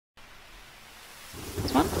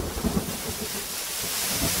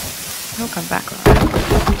He'll come back.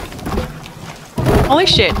 Holy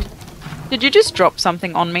shit. Did you just drop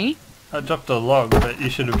something on me? I dropped a log, but you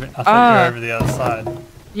should have been... I thought you were over the other side.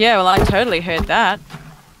 Yeah, well, I totally heard that.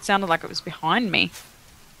 It sounded like it was behind me.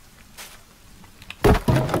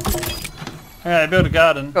 Okay, build a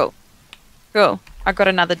garden. Cool. Cool. I got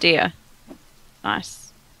another deer.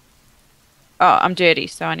 Nice. Oh, I'm dirty,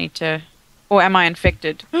 so I need to... Or am I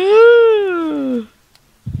infected?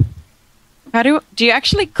 How do you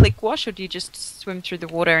actually click wash, or do you just swim through the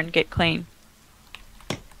water and get clean?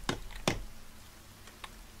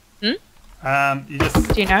 Hmm? You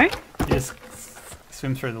just... Do you know? You just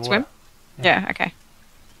swim through the water. Swim? Yeah, okay.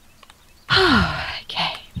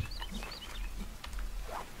 Okay.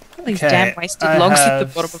 All these damn wasted logs at the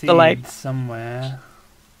bottom of the lake. Somewhere.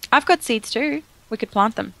 I've got seeds too. We could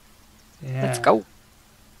plant them. Yeah. Let's go.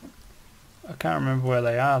 I can't remember where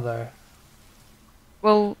they are though.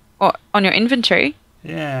 Well, what, on your inventory?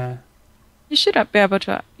 Yeah. You should be able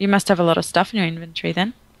to... You must have a lot of stuff in your inventory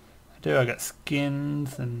then. I do. I got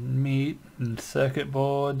skins and meat and circuit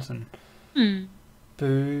boards and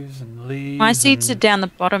booze and leaves. My seeds are down the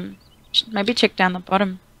bottom. Maybe check down the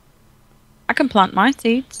bottom. I can plant my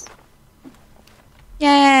seeds.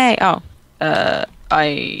 Yay! Oh,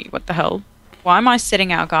 what the hell? Why am I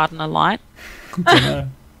setting our garden alight? I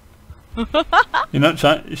don't know. You're not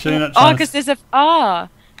trying. You're sure you're not Oh, trying. because there's a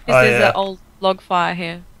there's an old log fire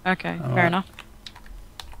here. Okay, fair enough.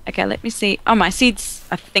 Okay, let me see. Oh, my seeds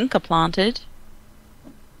I think are planted.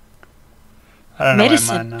 I don't know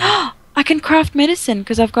Medicine. where mine are. I can craft medicine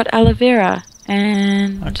because I've got aloe vera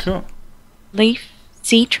and Oh, cool. leaf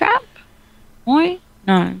sea trap. Oi?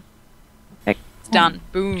 No. It's done.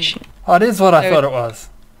 Boom. Shit. Oh, it is what I thought it was.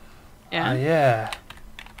 Yeah. Oh, yeah.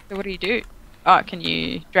 So what do you do? Oh, can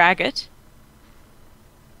you drag it?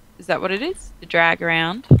 Is that what it is? To drag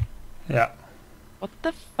around? Yeah. What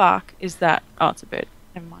the fuck is that? Oh, it's a bird.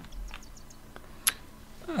 Never mind.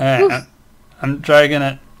 Alright, I'm dragging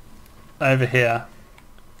it over here.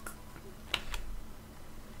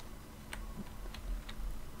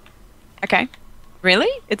 Okay.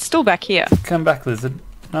 Really? It's still back here. Come back, lizard.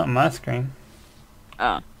 Not on my screen.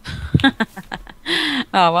 Oh.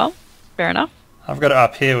 Oh, well. Fair enough. I've got it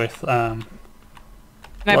up here with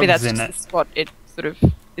Maybe that's in just it. the spot it sort of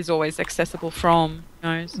is always accessible from. Who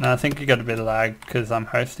knows? No, I think you got a bit of lag because I'm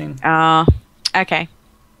hosting. Okay.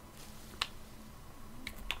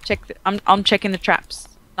 I'm checking the traps.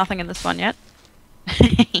 Nothing in this one yet.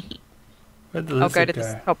 Where'd the I'll go lizard to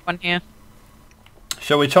this top one here.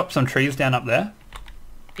 Shall we chop some trees down up there?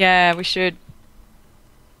 Yeah, we should.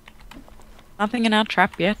 Nothing in our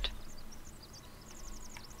trap yet.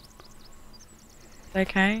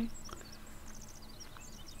 Okay.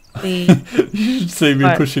 You should see me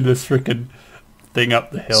pushing this frickin' thing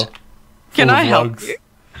up the hill. Can I help logs. you?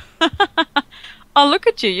 Oh, look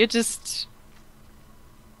at you. You're just...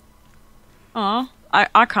 Oh,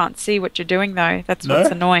 I can't see what you're doing though. That's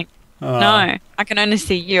what's annoying. Oh. No, I can only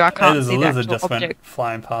see you. I can't see the lizard actual just object. went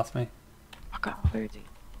flying past me. Fuck off. Where is he?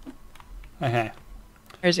 Okay.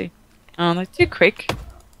 Where is he? Oh, they're too quick.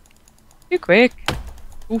 Too quick.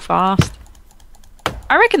 Too fast.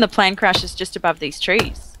 I reckon the plane crashes just above these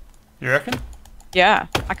trees. You reckon? Yeah,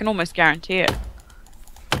 I can almost guarantee it.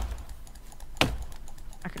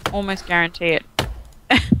 I can almost guarantee it.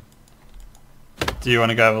 Do you want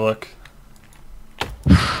to go have a look?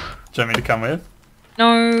 Do you want me to come with?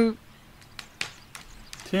 No.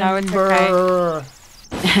 No, it's okay.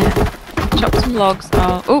 Chop some logs.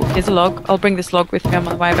 Oh, here's a log. I'll bring this log with me on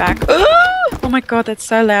my way back. Oh my god, that's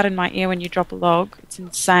so loud in my ear when you drop a log. It's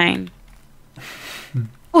insane.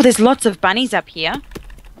 Oh, there's lots of bunnies up here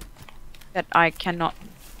that I cannot...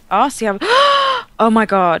 Oh, see how... Oh my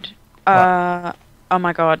god. Oh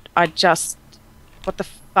my god. I just... What the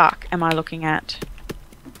fuck am I looking at?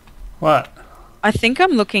 What? I think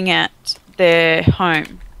I'm looking at their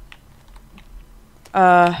home.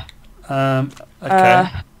 Okay.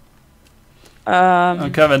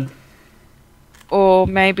 I'm coming. Or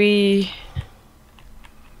maybe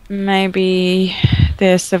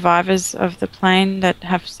they're survivors of the plane that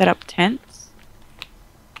have set up tents.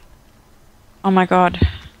 Oh my god.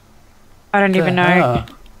 I don't even know.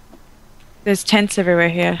 There's tents everywhere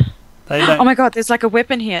here. Oh my god, there's like a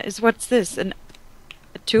weapon here. What's this? A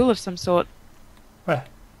tool of some sort. Where?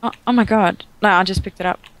 Oh my god. No, I just picked it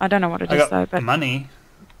up. I don't know what it is though, but money.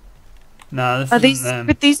 No, this are isn't these them.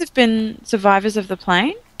 but these have been survivors of the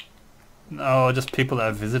plane? No, just people that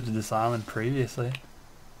have visited this island previously.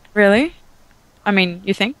 Really? I mean,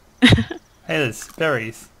 you think? Hey, there's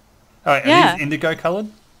berries. Oh, wait, are these indigo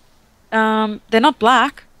coloured? They're not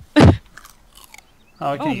black.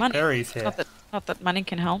 Oh, we can eat money. berries here. Not that money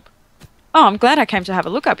can help. Oh, I'm glad I came to have a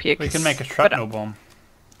look up here. We can make a shrapnel bomb.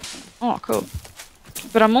 Oh, cool.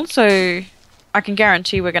 But I'm also... I can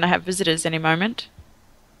guarantee we're going to have visitors any moment.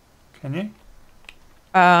 Can you?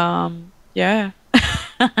 Yeah.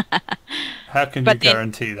 How can you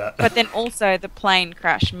guarantee that? But then also the plane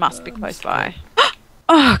crash must be close by.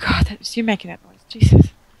 Oh, God, that was you making that noise. Jesus.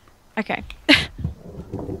 Okay.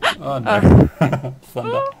 Oh, no.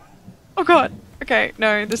 Thunder. Oh, God. Okay,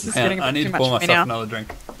 no, this is getting a bit too much for me now. I need to pour myself another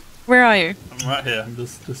drink. Where are you? I'm right here. I'm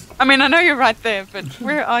just... I mean, I know you're right there, but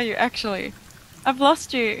where are you actually? I've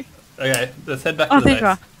lost you. Okay, let's head back to the there base. you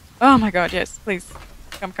are. Oh my god, yes, please.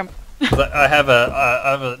 Come. I have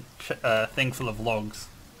a thing full of logs.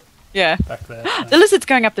 Yeah. Back there. The lizard's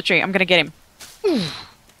going up the tree. I'm going to get him.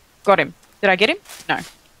 Got him. Did I get him? No.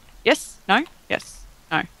 Yes? No? Yes.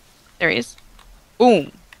 No. There he is.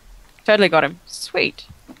 Boom. Totally got him. Sweet.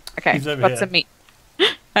 Okay, He's over got here. some meat.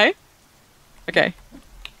 Hey? Okay.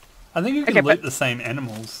 I think you can loot the same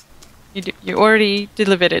animals. You already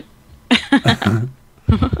delivered it.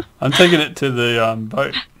 I'm taking it to the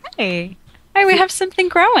boat. Hey, we have something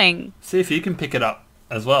growing. See if you can pick it up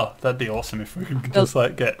as well. That'd be awesome if we could just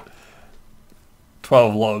like get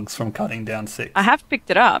 12 logs from cutting down 6. I have picked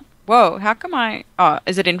it up. Whoa, how come I... Oh,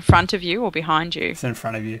 is it in front of you or behind you? It's in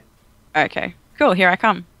front of you. Okay, cool, here I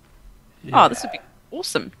come. Yeah. Oh, this would be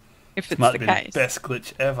awesome if it's Might the be case. the best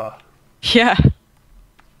glitch ever. Yeah.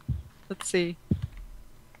 Let's see.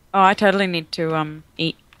 Oh, I totally need to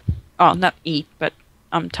eat. Oh, not eat, but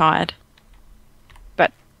I'm tired.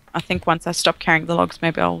 But I think once I stop carrying the logs,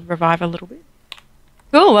 maybe I'll revive a little bit.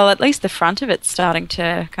 Cool, well at least the front of it's starting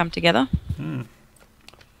to come together.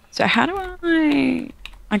 So how do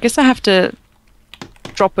I guess I have to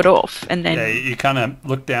drop it off and then... Yeah, you kind of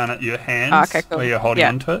look down at your hands okay, cool. where you're holding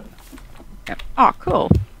onto it. Yep. Oh, cool.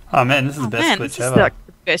 Oh man, this is the best glitch this ever. is like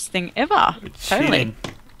the best thing ever. It's Totally. cheating.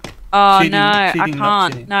 Oh Cheating, no, I cheating, not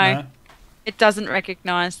can't. cheating. No. It doesn't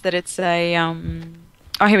recognise that it's a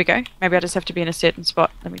Oh, here we go. Maybe I just have to be in a certain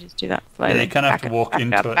spot. Let me just do that slowly. Yeah, you kind of have to walk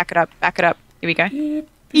into it. Back it up. Here we go. Beep,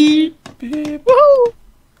 beep, beep. Woohoo!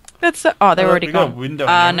 That's so... Oh, they're already we gone. got a window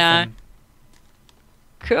and everything.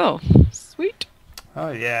 No. Cool. Sweet.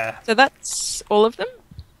 Oh yeah. So that's all of them?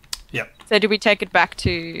 Yep. So do we take it back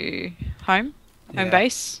to home? Home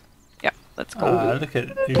base? Yep, let's go. Look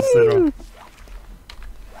at these little...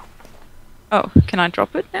 Oh, can I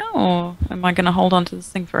drop it now, or am I going to hold on to this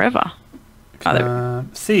thing forever? Oh, there.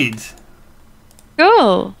 Seeds.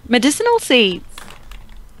 Cool. Medicinal seeds.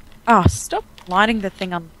 Oh, stop lighting the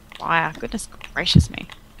thing on fire. Goodness gracious me.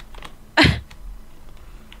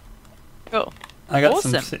 Cool. I got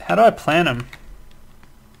awesome. some... How do I plant them?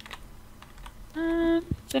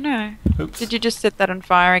 Don't know. Oops. Did you just set that on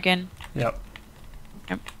fire again? Yep.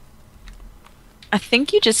 I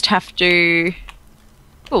think you just have to...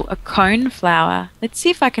 Oh, a cone flower. Let's see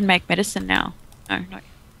if I can make medicine now. No.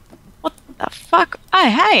 What the fuck? Oh,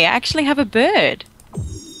 hey, I actually have a bird.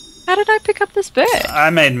 How did I pick up this bird? I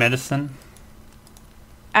made medicine.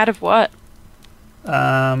 Out of what?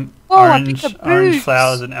 Orange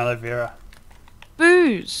flowers and aloe vera.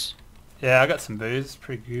 Booze. Yeah, I got some booze.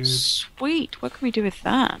 Pretty good. Sweet. What can we do with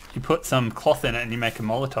that? You put some cloth in it and you make a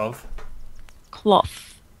Molotov.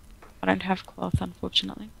 Cloth. I don't have cloth,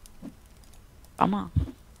 unfortunately. Bummer.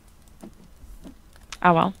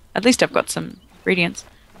 Oh well. At least I've got some ingredients.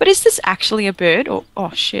 But is this actually a bird or...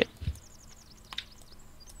 Oh, shit.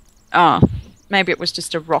 Oh. Maybe it was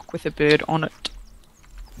just a rock with a bird on it.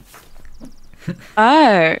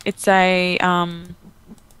 Oh. It's a,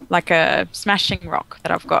 like a smashing rock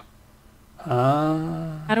that I've got.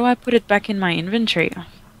 How do I put it back in my inventory?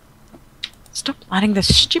 Stop lighting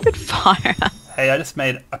this stupid fire. Hey, I just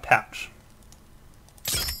made a pouch.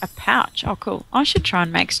 A pouch? Oh, cool. I should try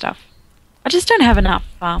and make stuff. I just don't have enough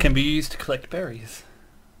Can be used to collect berries.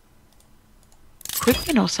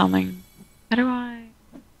 Equipment or something. How do I...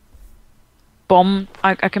 Bomb.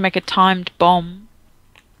 I can make a timed bomb.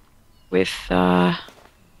 With,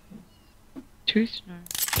 tooth? No.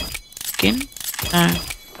 Skin? No.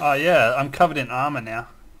 Oh yeah, I'm covered in armor now.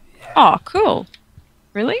 Yeah. Oh, cool.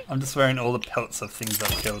 Really? I'm just wearing all the pelts of things I've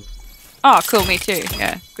killed. Oh, cool. Me too.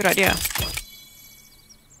 Yeah, good idea.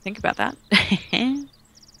 Think about that. And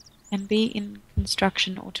be in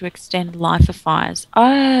construction or to extend life of fires.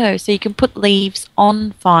 Oh, so you can put leaves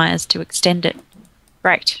on fires to extend it.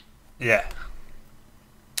 Great. Yeah.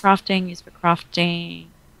 Crafting is for crafting.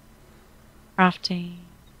 To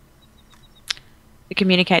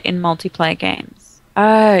communicate in multiplayer games.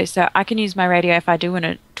 Oh, so I can use my radio if I do want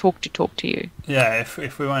to talk to you. Yeah,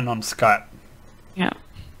 if we went on Skype. Yeah.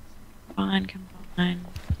 Combine.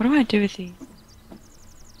 What do I do with these?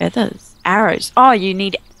 Feathers. Arrows. Oh, you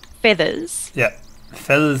need feathers. Yeah.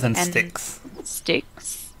 Feathers and sticks.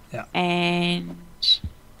 Sticks. Yeah. And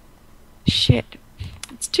shit.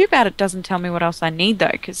 It's too bad it doesn't tell me what else I need though,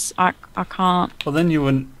 because I can't. Well, then you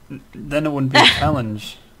wouldn't. Then it wouldn't be a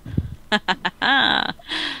challenge.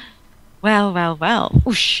 Well.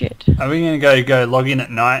 Oh shit. Are we gonna go log in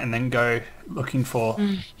at night and then go looking for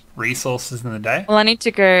resources in the day? Well, I need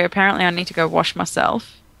to go. Apparently, I need to go wash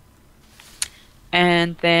myself,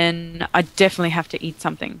 and then I definitely have to eat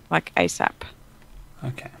something like ASAP.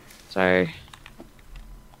 Okay. So.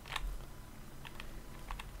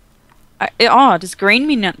 Does green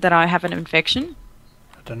mean that I have an infection?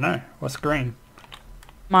 I don't know. What's green?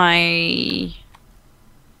 My,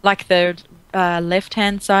 like the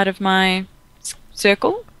left-hand side of my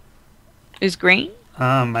circle is green.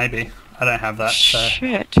 Maybe. I don't have that. So.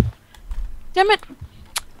 Shit. Damn it.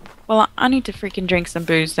 Well, I need to freaking drink some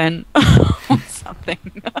booze then. Or something.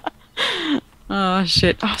 Oh,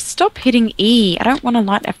 shit. Oh, stop hitting E. I don't want to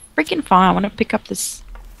light a freaking fire. I want to pick up this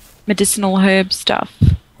medicinal herb stuff.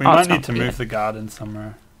 We might need to move the garden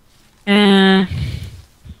somewhere. Damn.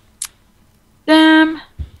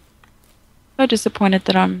 So disappointed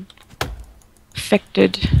that I'm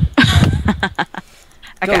affected.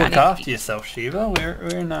 Okay, look after yourself, Shiva. We're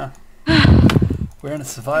in a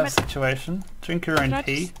survival situation. Drink your own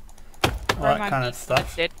pee. All that kind of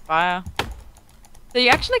stuff. Dead fire. So you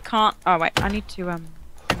actually can't. Oh wait, I need to hang on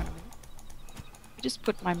a minute. Just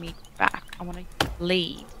put my meat back. I want to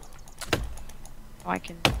leave. So I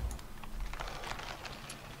can.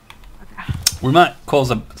 Okay. We might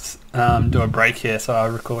do a break here so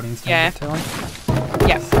our recordings don't get too long.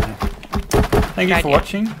 Yeah. So, thank you for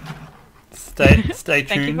watching. Stay tuned.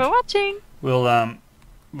 Thank you for watching. We'll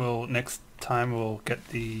next time we'll get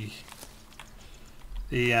the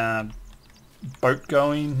boat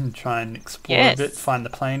going and try and explore a bit, find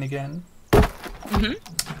the plane again.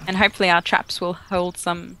 And hopefully our traps will hold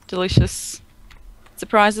some delicious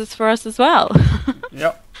surprises for us as well.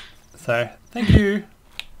 Yep. So, thank you.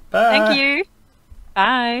 Bye. Thank you.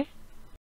 Bye.